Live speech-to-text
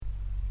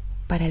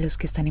Para los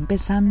que están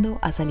empezando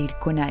a salir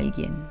con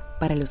alguien,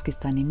 para los que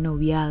están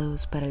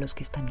ennoviados, para los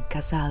que están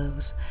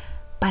casados,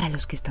 para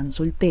los que están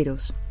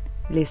solteros,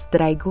 les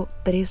traigo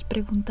 3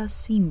 preguntas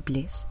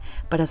simples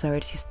para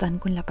saber si están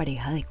con la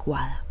pareja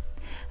adecuada.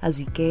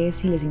 Así que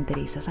si les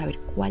interesa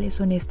saber cuáles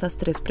son estas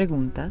 3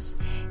 preguntas,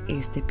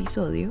 este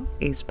episodio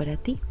es para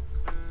ti.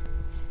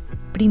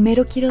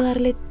 Primero quiero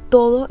darle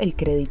todo el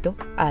crédito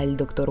al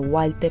Dr.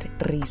 Walter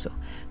Rizzo,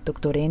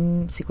 doctor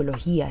en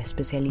psicología,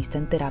 especialista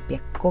en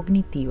terapia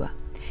cognitiva.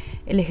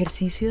 El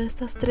ejercicio de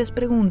estas 3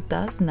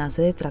 preguntas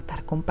nace de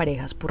tratar con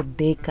parejas por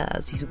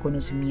décadas y su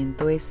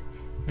conocimiento es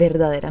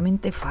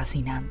verdaderamente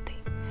fascinante.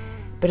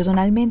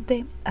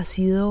 Personalmente ha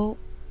sido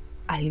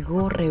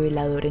algo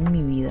revelador en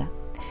mi vida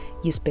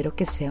y espero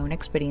que sea una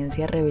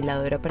experiencia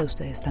reveladora para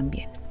ustedes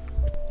también.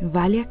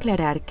 Vale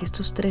aclarar que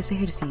estos 3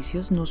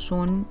 ejercicios no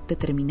son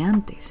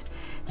determinantes,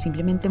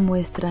 simplemente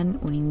muestran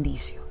un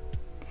indicio.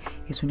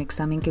 Es un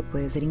examen que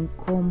puede ser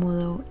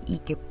incómodo y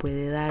que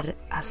puede dar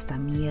hasta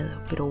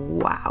miedo, pero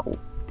 ¡wow!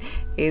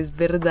 Es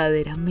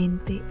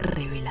verdaderamente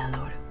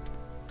revelador.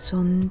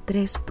 Son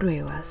 3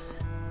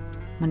 pruebas,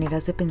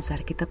 maneras de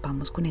pensar que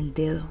tapamos con el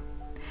dedo.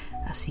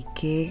 Así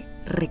que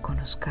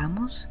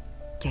reconozcamos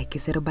que hay que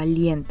ser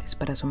valientes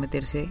para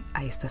someterse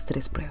a estas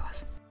 3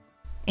 pruebas.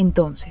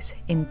 Entonces,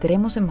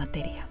 entremos en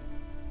materia.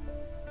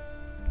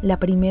 La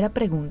primera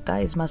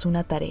pregunta es más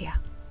una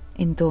tarea.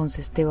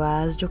 Entonces te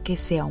vas,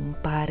 a un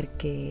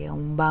parque, a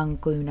un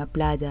banco de una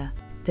playa,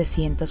 te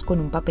sientas con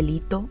un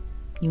papelito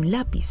y un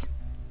lápiz.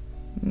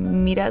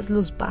 Miras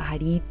los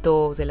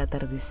pajaritos, el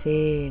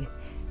atardecer,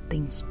 te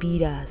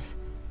inspiras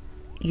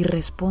y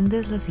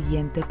respondes la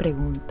siguiente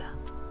pregunta.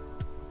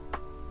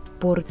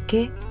 ¿Por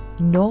qué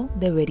no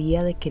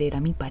debería de querer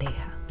a mi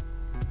pareja?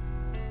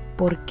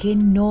 ¿Por qué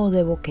no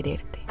debo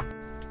quererte?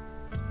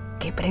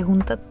 ¡Qué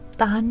pregunta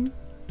tan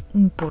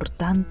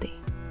importante!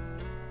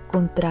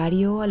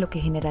 Contrario a lo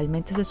que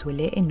generalmente se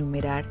suele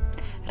enumerar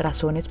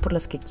razones por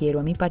las que quiero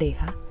a mi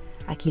pareja,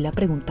 aquí la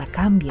pregunta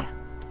cambia.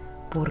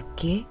 ¿Por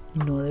qué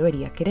no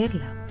debería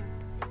quererla?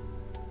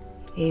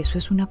 Eso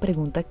es una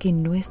pregunta que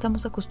no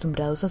estamos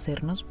acostumbrados a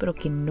hacernos, pero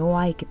que no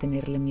hay que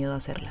tenerle miedo a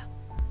hacerla.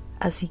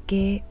 Así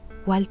que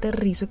Walter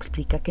Rizzo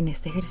explica que en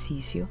este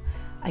ejercicio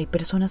hay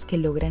personas que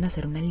logran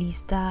hacer una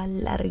lista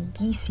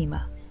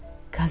larguísima,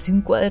 casi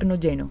un cuaderno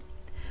lleno.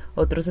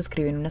 Otros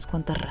escriben unas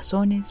cuantas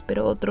razones,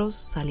 pero otros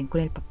salen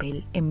con el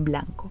papel en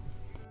blanco.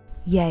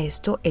 Y a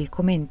esto él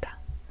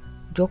comenta,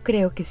 yo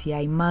creo que si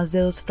hay más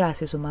de 2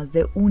 frases o más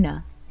de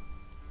una,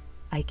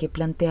 hay que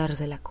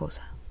plantearse la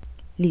cosa.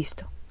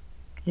 Listo.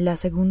 La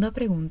segunda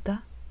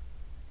pregunta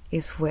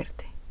es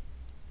fuerte.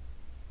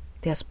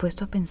 ¿Te has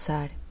puesto a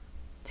pensar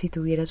si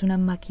tuvieras una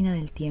máquina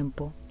del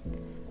tiempo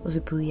o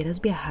si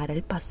pudieras viajar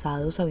al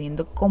pasado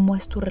sabiendo cómo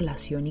es tu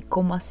relación y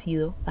cómo ha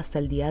sido hasta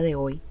el día de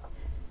hoy?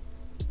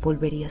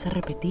 ¿Volverías a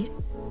repetir?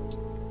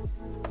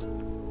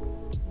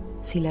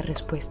 Si la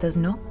respuesta es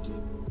no,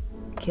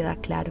 queda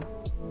claro.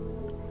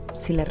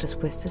 Si la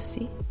respuesta es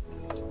sí,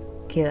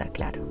 queda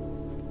claro.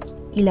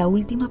 Y la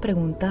última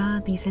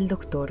pregunta, dice el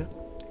doctor,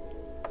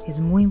 es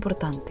muy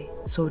importante,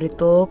 sobre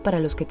todo para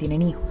los que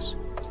tienen hijos.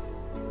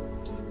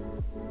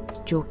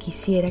 Yo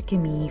quisiera que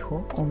mi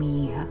hijo o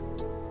mi hija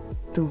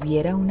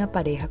tuviera una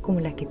pareja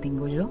como la que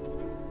tengo yo.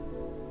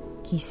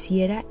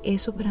 Quisiera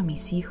eso para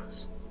mis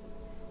hijos.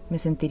 ¿Me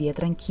sentiría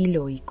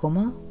tranquilo y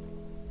cómodo?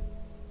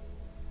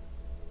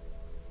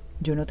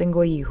 Yo no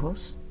tengo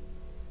hijos,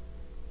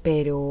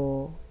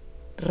 pero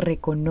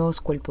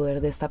reconozco el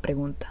poder de esta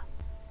pregunta.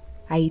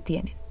 Ahí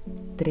tienen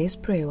 3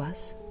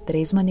 pruebas,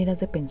 3 maneras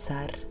de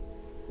pensar,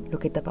 lo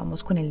que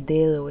tapamos con el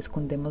dedo o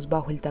escondemos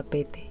bajo el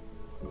tapete,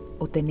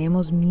 o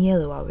tenemos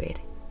miedo a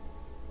ver,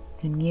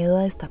 el miedo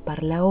a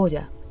destapar la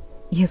olla,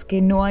 y es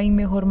que no hay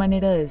mejor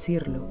manera de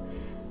decirlo.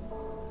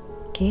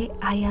 ¿Qué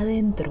hay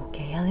adentro?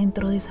 ¿Qué hay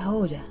adentro de esa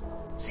olla?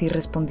 Si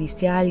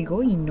respondiste a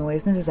algo y no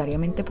es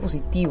necesariamente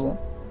positivo,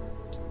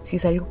 si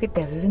es algo que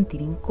te hace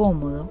sentir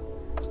incómodo,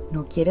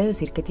 no quiere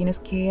decir que tienes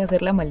que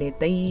hacer la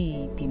maleta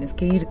y tienes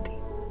que irte.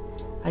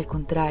 Al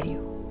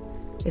contrario,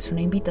 es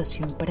una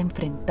invitación para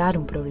enfrentar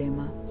un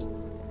problema,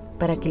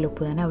 para que lo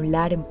puedan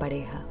hablar en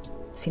pareja,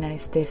 sin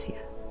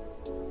anestesia,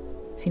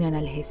 sin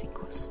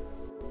analgésicos.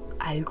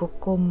 Algo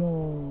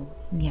como,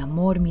 mi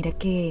amor, mira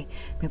que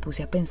me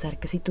puse a pensar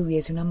que si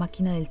tuviese una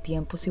máquina del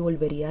tiempo si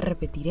volvería a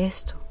repetir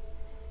esto.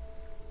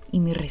 Y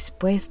mi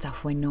respuesta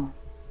fue no.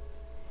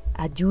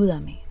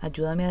 Ayúdame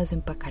a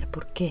desempacar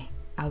por qué.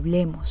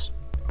 Hablemos.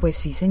 Pues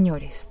sí,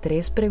 señores,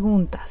 3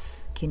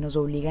 preguntas que nos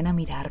obligan a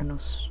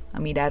mirarnos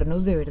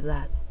de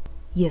verdad.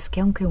 Y es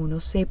que aunque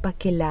uno sepa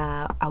que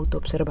la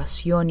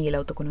autoobservación y el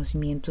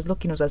autoconocimiento es lo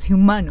que nos hace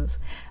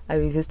humanos, a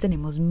veces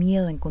tenemos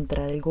miedo a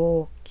encontrar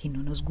algo que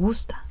no nos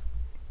gusta.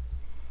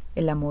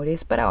 El amor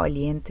es para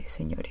valientes,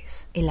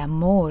 señores. El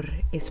amor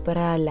es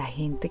para la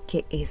gente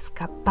que es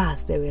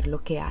capaz de ver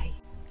lo que hay.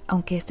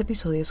 Aunque este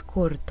episodio es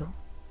corto,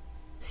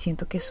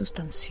 siento que es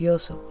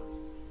sustancioso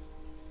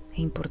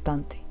e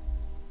importante.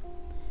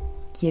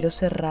 Quiero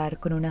cerrar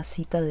con una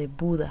cita de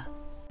Buda.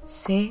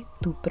 Sé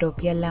tu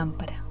propia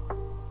lámpara.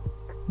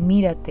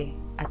 Mírate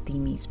a ti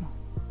mismo.